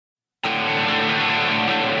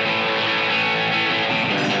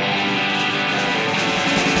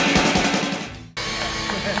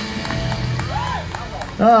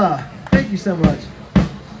Thank you so much.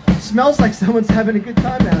 It smells like someone's having a good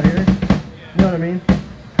time out here. You know what I mean?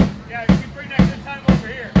 Yeah, you can bring that good time over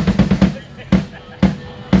here.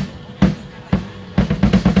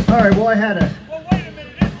 All right, well, I had a... Well, wait a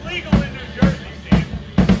minute. It's legal in New Jersey,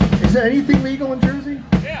 Steve. Is there anything legal in Jersey?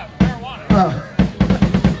 Yeah, marijuana. Oh.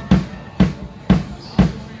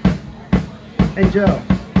 Hey, Joe.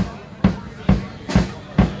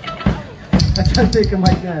 That's how I think of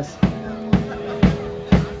Mike Ness.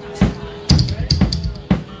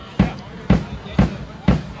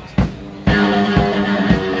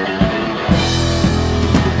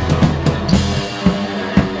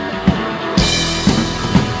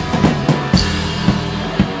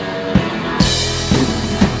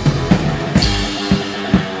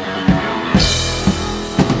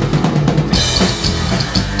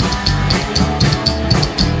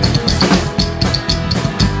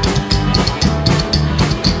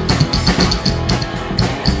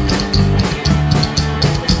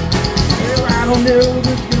 I don't know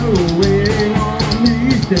what's going on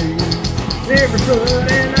these days. Every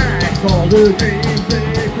Sunday night, all the games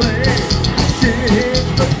they play. Shit hits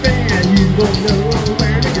the fan, you don't know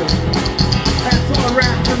where to go. That's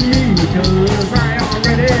alright for me, cause I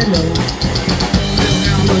already know. Don't know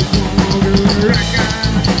how much longer I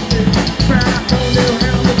got to live. I don't know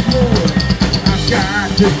how much more I've got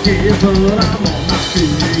to give, but I'm on my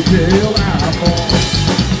feet till I fall.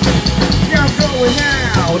 Yeah, I'm going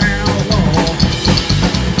out, outlaw.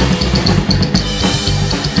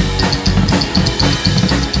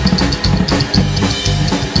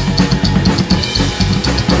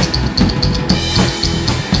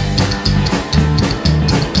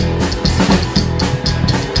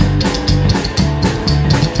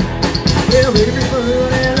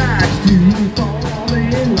 Everybody likes to fall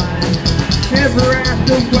in line. Never ask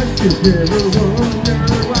no questions, never wonder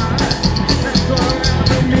why. That's alright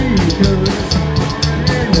for me, cause it's all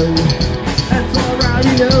I know. That's alright,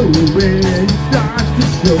 you know, when it starts to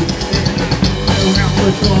show. I don't know how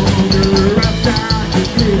much longer I've got to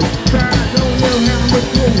live. I don't know how much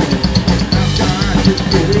more I've got to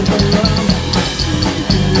give, but I'm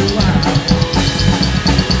still alive.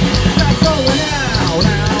 I'm going out,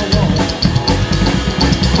 outlaw.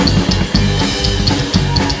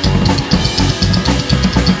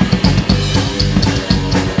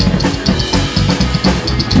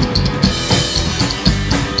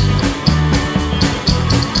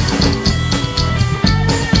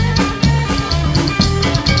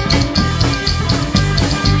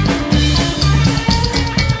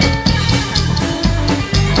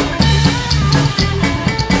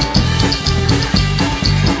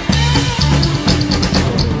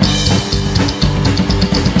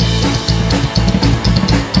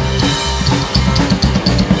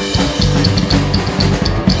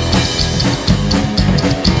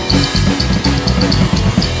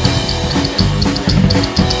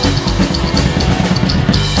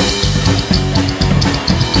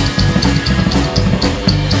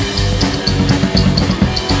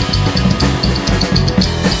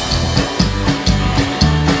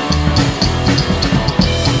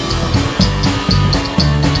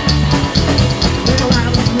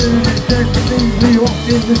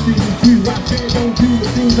 In the things you I say, don't do the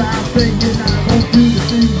things I say, and I won't do the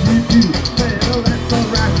things you do. Well, that's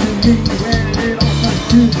alright to me, and it all comes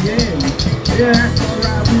to the end. Yeah, that's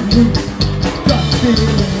alright with me. Just in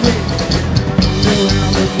the way. Know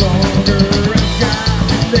how much longer I've got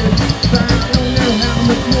to live. I don't know how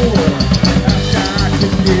much more I've got to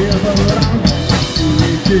give, but I'm gonna do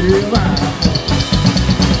it till I fall.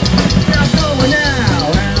 Yeah, I'm going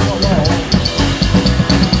out, outlaw.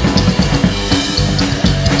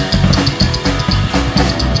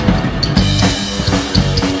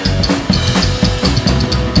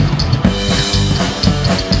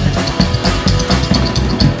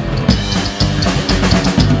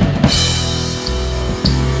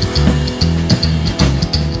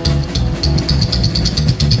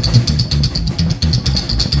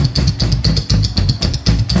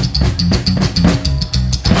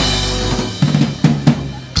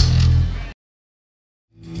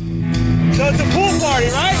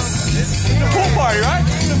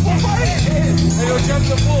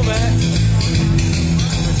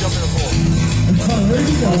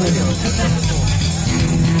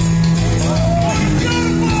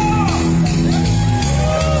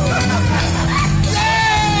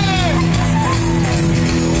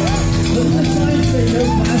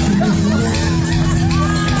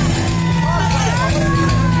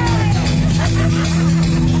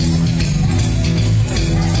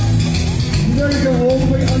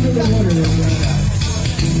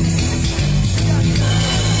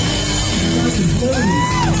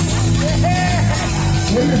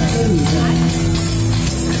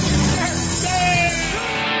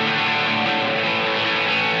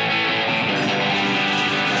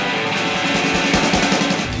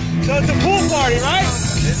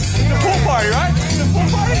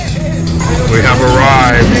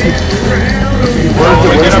 drive.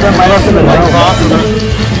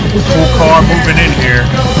 Cool car moving in here.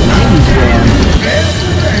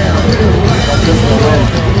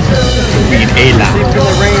 In Ayla. Sleep in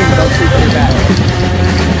the rain, don't sleep in your back.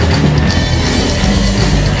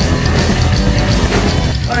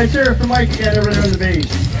 Alright, sir, for Mike again over there on the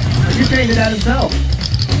beach. He painted that himself.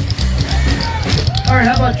 Alright,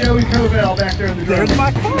 how about Joey Covell back there in the drum? There's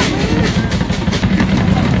my car.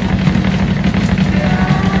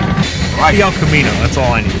 The El Camino, that's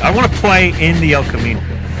all I need. I want to play in the El Camino.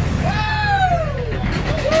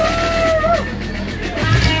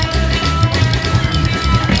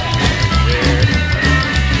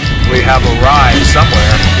 We have arrived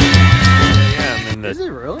somewhere. Yeah, and then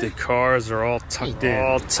the cars are all tucked in.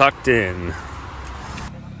 All tucked in.